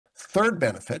third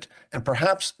benefit, and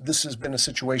perhaps this has been a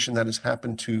situation that has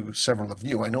happened to several of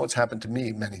you. I know it's happened to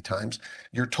me many times.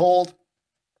 You're told,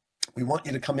 we want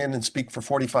you to come in and speak for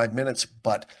 45 minutes,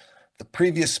 but the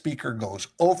previous speaker goes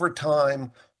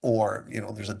overtime, or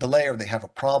there's a delay, or they have a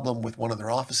problem with one of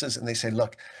their offices, and they say,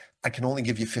 look, I can only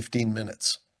give you 15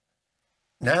 minutes.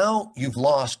 Now you've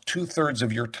lost 2/3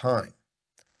 of your time.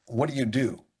 What do?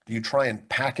 Do you try and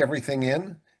pack everything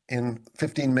in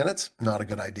 15 minutes? Not a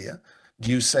good idea. Do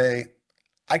you say,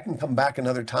 I can come back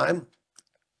another time?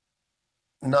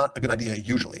 Not a good idea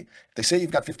usually. If they say you've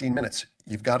got 15 minutes,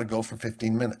 you've got to go for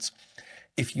 15 minutes.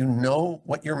 If you know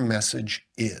what your message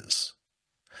is,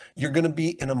 you're going to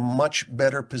be in a much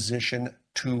better position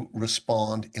to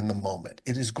respond in the moment.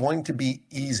 It is going to be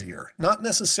easier, not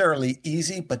necessarily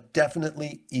easy, but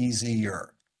definitely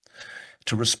easier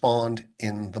to respond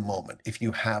in the moment if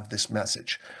you have this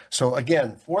message. So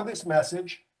again, for this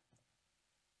message,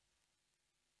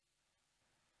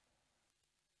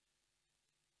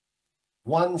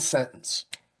 one sentence.